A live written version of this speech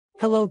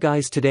Hello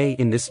guys, today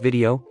in this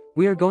video,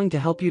 we are going to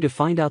help you to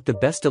find out the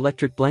best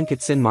electric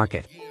blankets in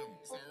market.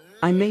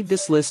 I made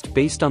this list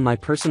based on my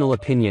personal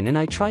opinion and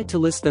I tried to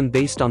list them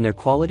based on their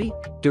quality,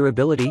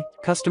 durability,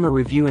 customer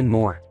review and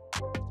more.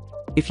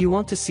 If you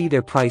want to see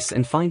their price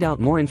and find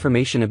out more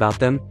information about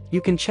them, you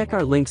can check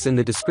our links in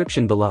the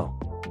description below.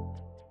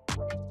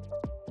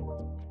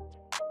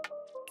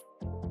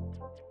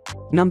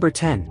 Number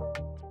 10.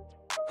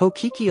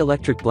 Hokiki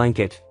Electric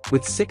Blanket.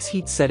 With 6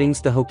 heat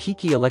settings, the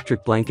Hokiki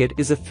Electric Blanket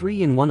is a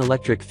 3-in-1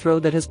 electric throw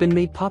that has been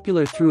made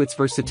popular through its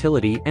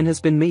versatility and has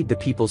been made the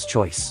people's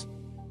choice.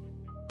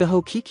 The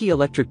Hokiki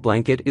Electric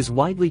Blanket is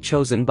widely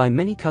chosen by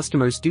many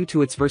customers due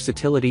to its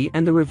versatility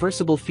and the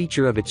reversible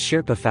feature of its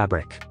Sherpa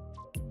fabric.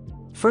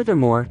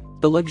 Furthermore,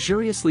 the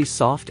luxuriously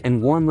soft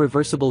and warm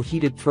reversible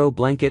heated throw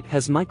blanket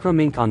has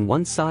micromink on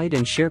one side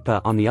and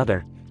Sherpa on the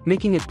other,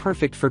 making it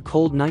perfect for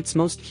cold nights.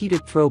 Most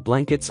heated throw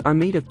blankets are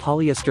made of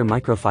polyester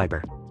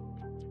microfiber.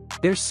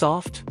 They're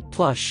soft,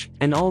 plush,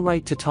 and all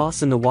right to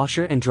toss in the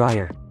washer and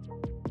dryer.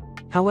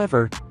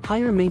 However,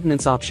 higher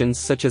maintenance options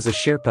such as a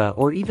Sherpa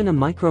or even a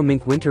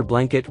micro-mink winter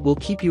blanket will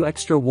keep you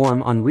extra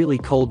warm on really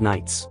cold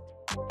nights.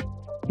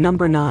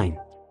 Number 9.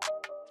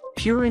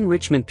 Pure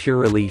Enrichment Pure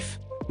Relief.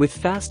 With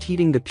fast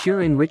heating, the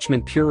Pure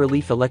Enrichment Pure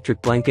Relief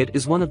electric blanket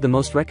is one of the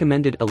most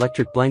recommended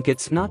electric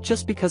blankets, not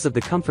just because of the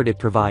comfort it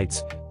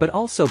provides, but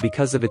also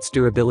because of its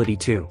durability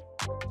too.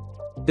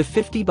 The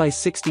 50 by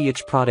 60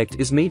 inch product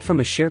is made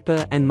from a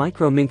Sherpa and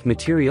micro-mink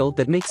material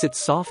that makes it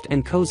soft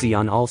and cozy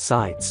on all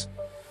sides.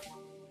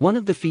 One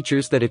of the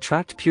features that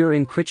attract Pure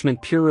Enrichment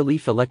Pure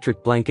Relief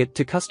electric blanket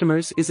to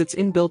customers is its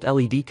inbuilt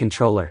LED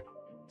controller.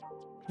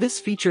 This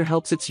feature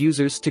helps its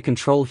users to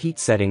control heat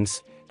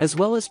settings, as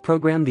well as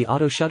program the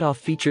auto shut-off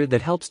feature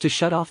that helps to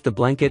shut off the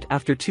blanket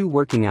after 2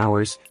 working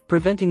hours,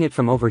 preventing it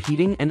from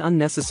overheating and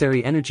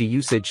unnecessary energy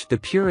usage. The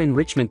Pure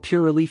Enrichment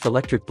Pure Relief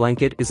electric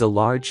blanket is a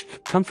large,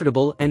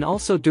 comfortable and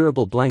also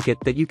durable blanket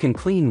that you can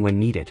clean when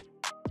needed.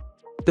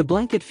 The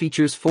blanket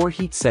features 4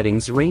 heat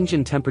settings range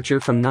in temperature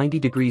from 90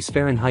 degrees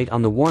Fahrenheit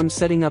on the warm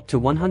setting up to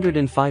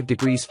 105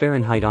 degrees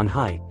Fahrenheit on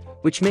high,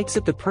 which makes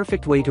it the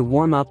perfect way to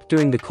warm up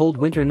during the cold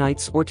winter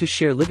nights or to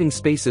share living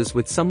spaces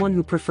with someone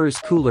who prefers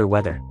cooler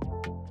weather.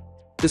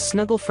 The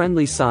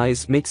snuggle-friendly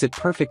size makes it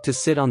perfect to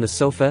sit on the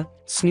sofa,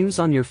 snooze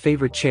on your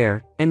favorite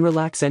chair, and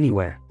relax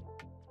anywhere.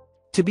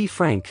 To be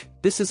frank,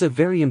 this is a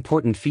very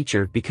important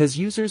feature because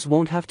users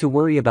won't have to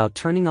worry about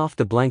turning off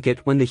the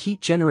blanket when the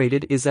heat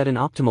generated is at an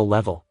optimal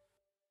level.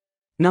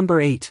 Number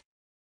 8.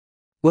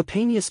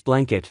 Wapanius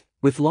Blanket.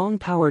 With long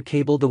power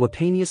cable, the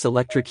Wapanius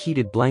Electric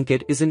Heated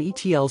Blanket is an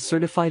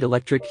ETL-certified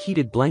electric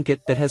heated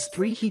blanket that has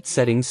 3 heat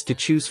settings to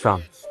choose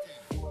from.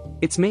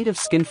 It's made of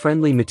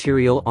skin-friendly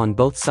material on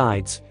both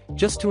sides,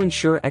 just to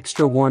ensure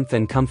extra warmth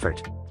and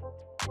comfort.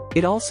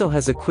 It also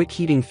has a quick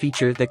heating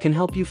feature that can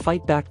help you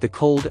fight back the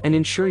cold and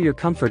ensure your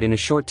comfort in a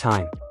short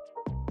time.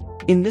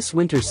 In this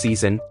winter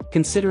season,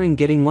 considering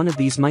getting one of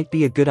these might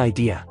be a good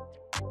idea.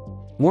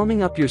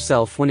 Warming up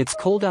yourself when it's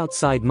cold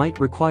outside might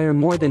require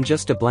more than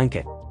just a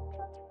blanket.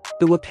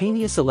 The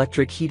Wapanius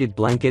Electric Heated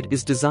Blanket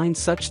is designed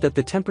such that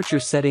the temperature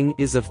setting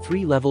is of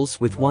 3 levels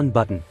with 1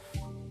 button.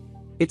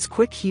 Its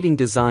quick heating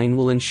design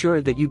will ensure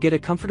that you get a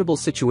comfortable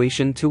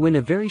situation to win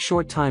a very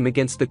short time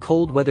against the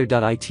cold weather.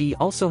 It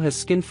also has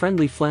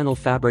skin-friendly flannel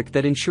fabric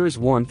that ensures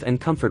warmth and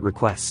comfort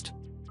request.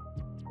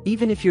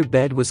 Even if your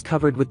bed was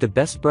covered with the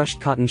best brushed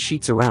cotton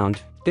sheets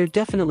around, they're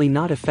definitely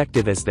not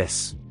effective as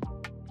this.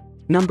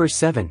 Number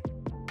 7.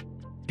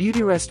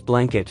 Beautyrest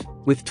Blanket.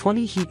 With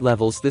 20 heat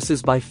levels, this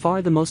is by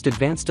far the most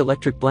advanced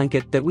electric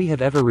blanket that we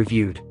have ever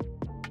reviewed.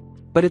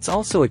 But it's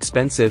also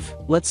expensive,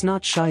 let's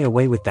not shy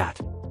away with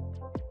that.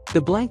 The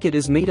blanket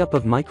is made up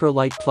of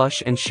microlight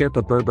plush and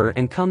Sherpa Berber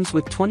and comes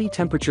with 20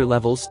 temperature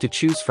levels to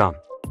choose from.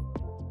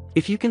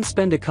 If you can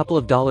spend a couple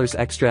of dollars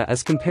extra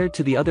as compared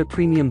to the other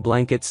premium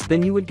blankets,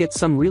 then you would get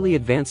some really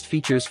advanced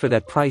features for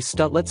that price.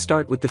 Let's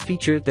start with the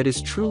feature that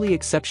is truly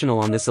exceptional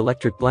on this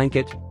electric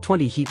blanket: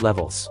 20 heat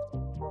levels.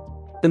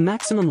 The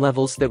maximum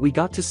levels that we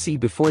got to see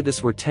before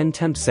this were 10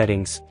 temp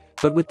settings,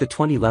 but with the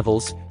 20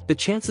 levels, the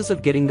chances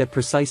of getting that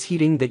precise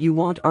heating that you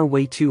want are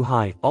way too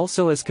high.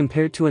 Also, as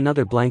compared to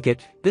another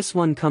blanket, this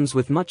one comes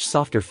with much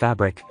softer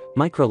fabric,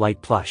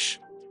 microlight plush.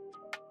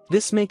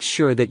 This makes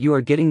sure that you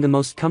are getting the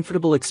most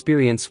comfortable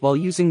experience while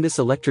using this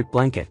electric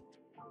blanket.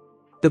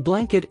 The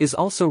blanket is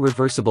also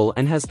reversible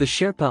and has the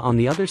Sherpa on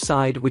the other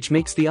side, which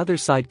makes the other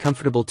side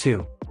comfortable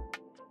too.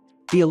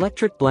 The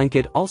electric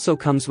blanket also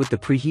comes with the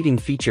preheating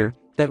feature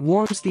that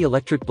warms the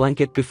electric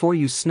blanket before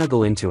you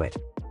snuggle into it.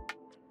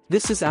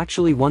 This is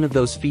actually one of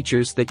those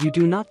features that you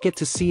do not get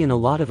to see in a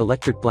lot of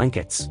electric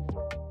blankets.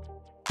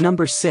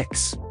 Number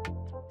 6.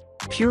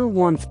 Pure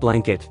Warmth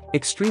Blanket.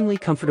 Extremely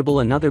comfortable.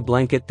 Another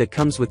blanket that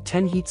comes with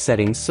 10 heat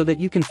settings so that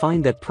you can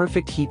find that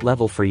perfect heat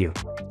level for you.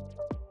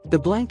 The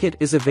blanket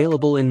is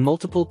available in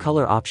multiple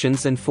color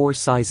options and 4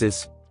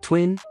 sizes: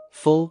 twin,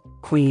 full,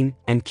 queen,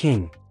 and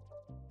king.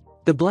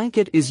 The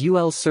blanket is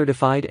UL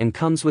certified and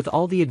comes with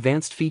all the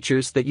advanced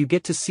features that you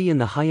get to see in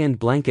the high-end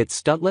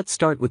blankets. Let's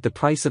start with the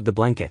price of the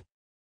blanket.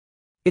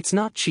 It's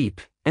not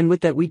cheap, And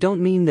with that we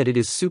don't mean that it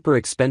is super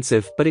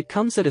expensive, but it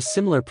comes at a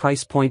similar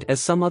price point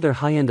as some other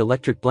high-end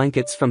electric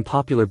blankets from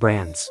popular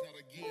brands.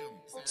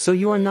 So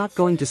you are not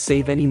going to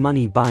save any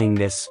money buying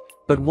this,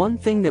 but one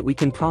thing that we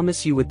can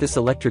promise you with this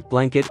electric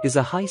blanket is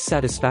a high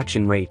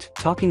satisfaction rate.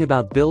 Talking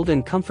about build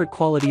and comfort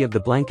quality of the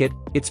blanket,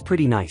 it's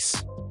pretty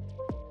nice.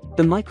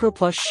 The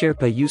microplush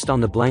Sherpa used on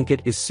the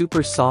blanket is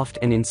super soft,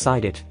 and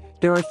inside it,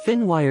 there are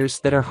thin wires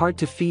that are hard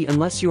to feel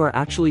unless you are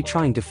actually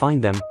trying to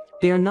find them.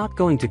 They are not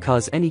going to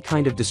cause any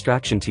kind of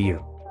distraction to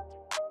you.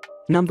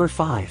 Number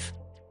 5.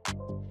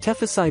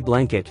 Tefasai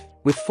blanket,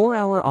 with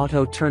 4-hour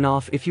auto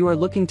turn-off. If you are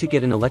looking to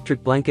get an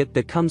electric blanket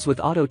that comes with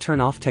auto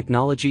turn-off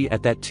technology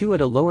at that too at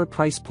a lower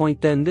price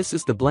point, then this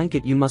is the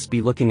blanket you must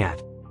be looking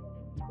at.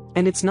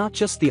 And it's not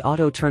just the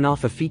auto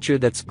turn-off a feature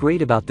that's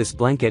great about this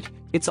blanket,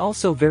 it's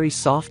also very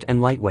soft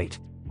and lightweight.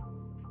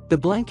 The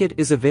blanket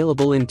is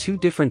available in 2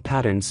 different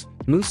patterns,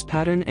 moose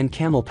pattern and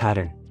camel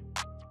pattern.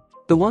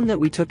 The one that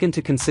we took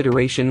into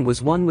consideration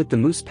was one with the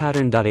moose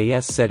pattern.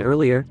 As said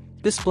earlier,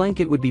 this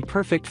blanket would be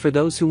perfect for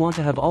those who want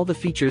to have all the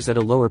features at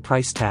a lower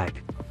price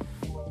tag.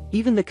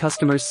 Even the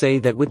customers say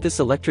that with this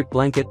electric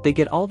blanket they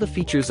get all the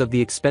features of the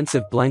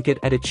expensive blanket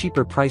at a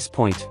cheaper price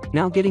point.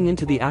 Now getting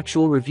into the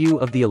actual review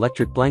of the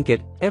electric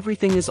blanket,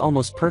 everything is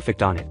almost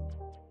perfect on it.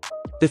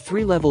 The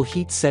 3-level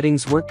heat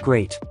settings work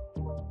great.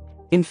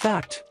 In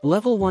fact,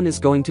 level 1 is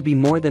going to be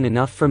more than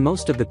enough for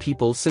most of the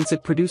people since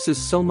it produces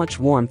so much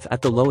warmth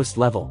at the lowest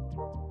level.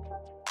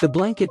 The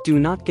blanket do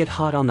not get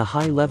hot on the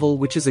high level,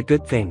 which is a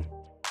good thing.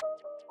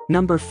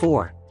 Number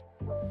 4.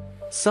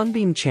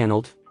 Sunbeam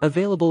channeled,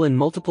 available in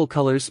multiple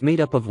colors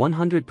made up of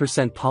 100%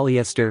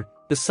 polyester.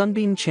 The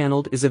Sunbeam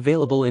channeled is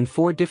available in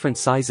 4 different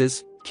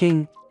sizes: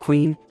 king,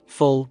 queen,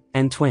 full,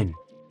 and twin.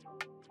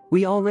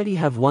 We already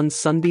have one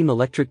Sunbeam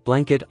electric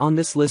blanket on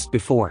this list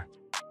before.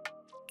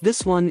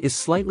 This one is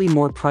slightly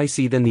more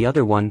pricey than the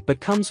other one but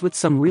comes with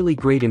some really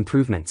great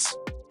improvements.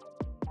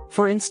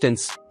 For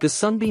instance, the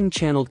Sunbeam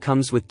channeled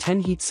comes with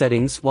 10 heat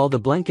settings while the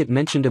blanket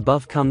mentioned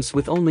above comes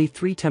with only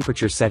 3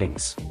 temperature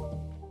settings.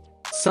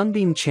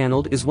 Sunbeam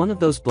channeled is one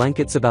of those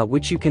blankets about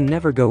which you can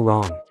never go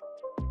wrong.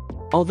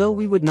 Although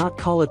we would not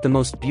call it the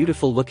most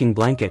beautiful looking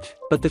blanket,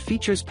 but the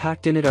features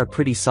packed in it are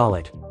pretty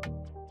solid.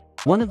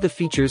 One of the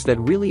features that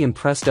really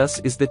impressed us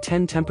is the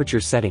 10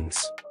 temperature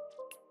settings.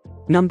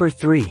 Number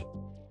 3.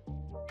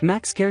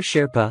 MaxCare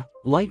Sherpa,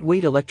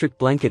 lightweight electric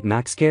blanket.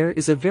 MaxCare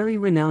is a very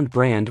renowned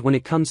brand when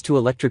it comes to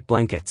electric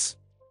blankets.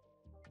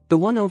 The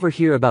one over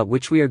here about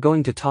which we are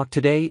going to talk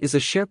today is a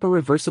Sherpa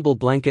reversible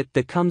blanket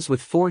that comes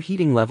with 4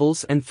 heating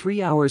levels and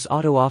 3 hours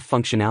auto-off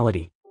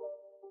functionality.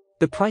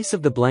 The price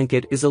of the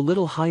blanket is a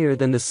little higher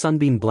than the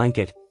Sunbeam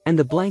blanket, and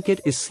the blanket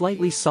is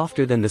slightly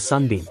softer than the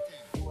Sunbeam.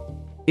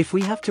 If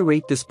we have to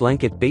rate this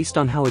blanket based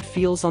on how it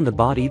feels on the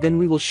body, then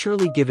we will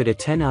surely give it a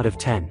 10 out of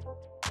 10.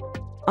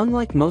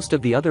 Unlike most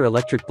of the other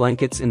electric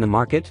blankets in the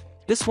market,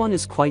 this one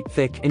is quite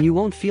thick and you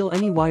won't feel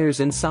any wires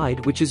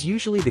inside, which is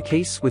usually the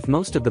case with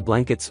most of the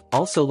blankets.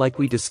 Also, like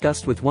we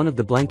discussed with one of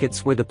the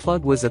blankets where the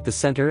plug was at the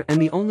center and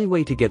the only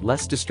way to get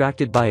less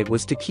distracted by it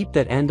was to keep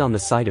that end on the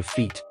side of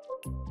feet.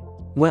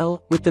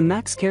 Well, with the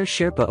MaxCare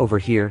Sherpa over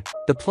here,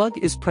 the plug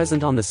is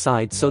present on the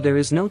side, so there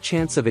is no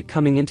chance of it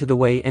coming into the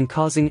way and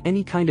causing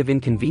any kind of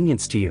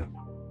inconvenience to you.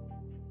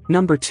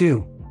 Number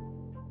 2.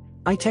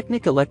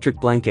 iTechnic electric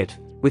blanket.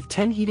 With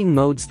 10 heating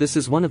modes, this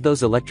is one of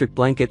those electric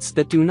blankets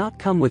that do not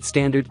come with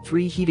standard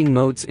 3 heating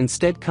modes,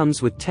 instead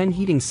comes with 10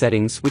 heating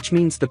settings, which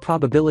means the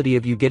probability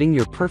of you getting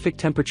your perfect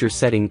temperature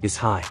setting is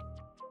high.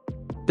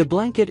 The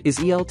blanket is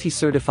ELT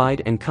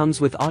certified and comes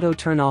with auto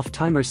turn-off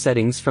timer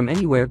settings from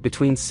anywhere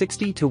between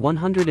 60 to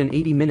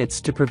 180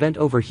 minutes to prevent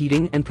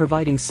overheating and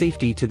providing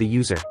safety to the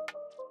user.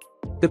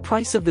 The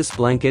price of this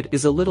blanket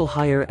is a little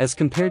higher as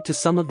compared to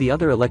some of the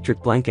other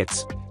electric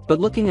blankets, but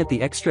looking at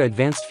the extra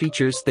advanced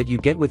features that you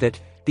get with it,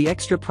 the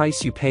extra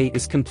price you pay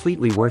is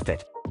completely worth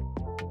it.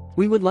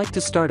 We would like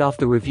to start off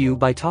the review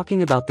by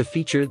talking about the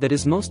feature that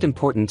is most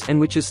important and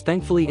which is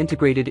thankfully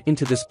integrated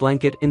into this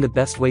blanket in the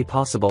best way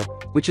possible,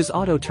 which is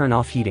auto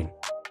turn-off heating.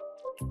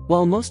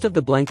 While most of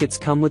the blankets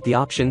come with the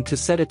option to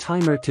set a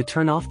timer to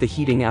turn off the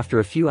heating after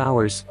a few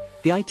hours,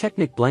 the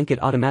iTechnic blanket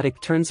automatic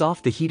turns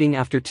off the heating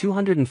after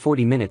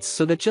 240 minutes,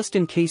 so that just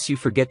in case you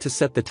forget to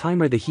set the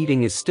timer, the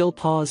heating is still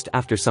paused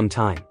after some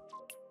time.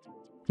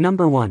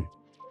 Number 1.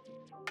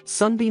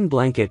 Sunbeam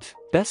blanket,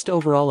 best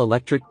overall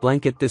electric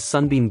blanket. This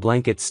Sunbeam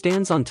blanket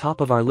stands on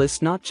top of our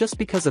list not just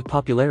because of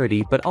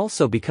popularity but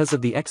also because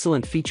of the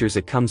excellent features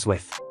it comes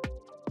with.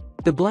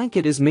 The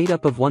blanket is made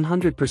up of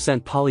 100%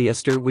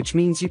 polyester, which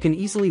means you can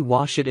easily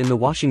wash it in the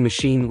washing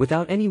machine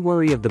without any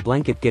worry of the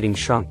blanket getting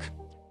shrunk.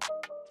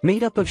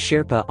 Made up of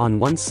Sherpa on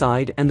one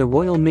side and the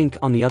Royal Mink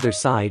on the other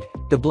side,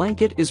 the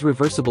blanket is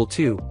reversible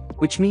too,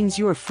 which means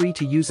you are free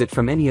to use it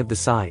from any of the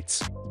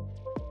sides.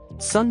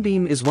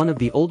 Sunbeam is one of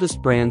the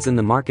oldest brands in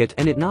the market,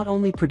 and it not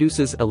only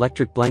produces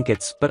electric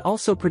blankets but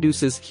also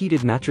produces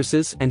heated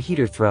mattresses and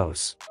heater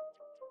throws.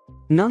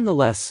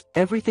 Nonetheless,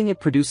 everything it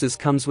produces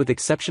comes with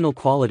exceptional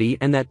quality,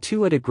 and that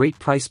too at a great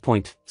price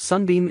point.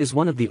 Sunbeam is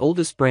one of the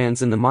oldest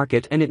brands in the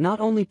market, and it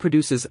not only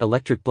produces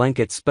electric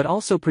blankets but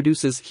also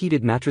produces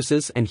heated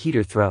mattresses and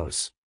heater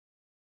throws.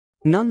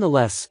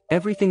 Nonetheless,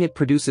 everything it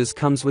produces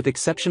comes with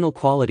exceptional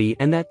quality,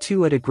 and that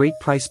too at a great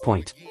price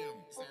point.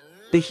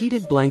 The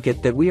heated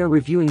blanket that we are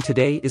reviewing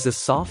today is a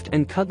soft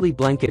and cuddly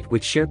blanket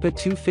with Sherpa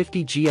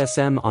 250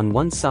 GSM on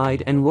one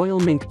side and Royal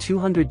Mink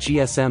 200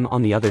 GSM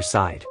on the other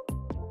side.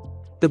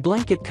 The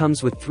blanket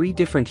comes with 3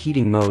 different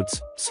heating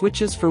modes,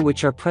 switches for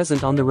which are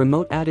present on the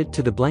remote added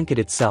to the blanket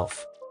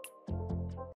itself.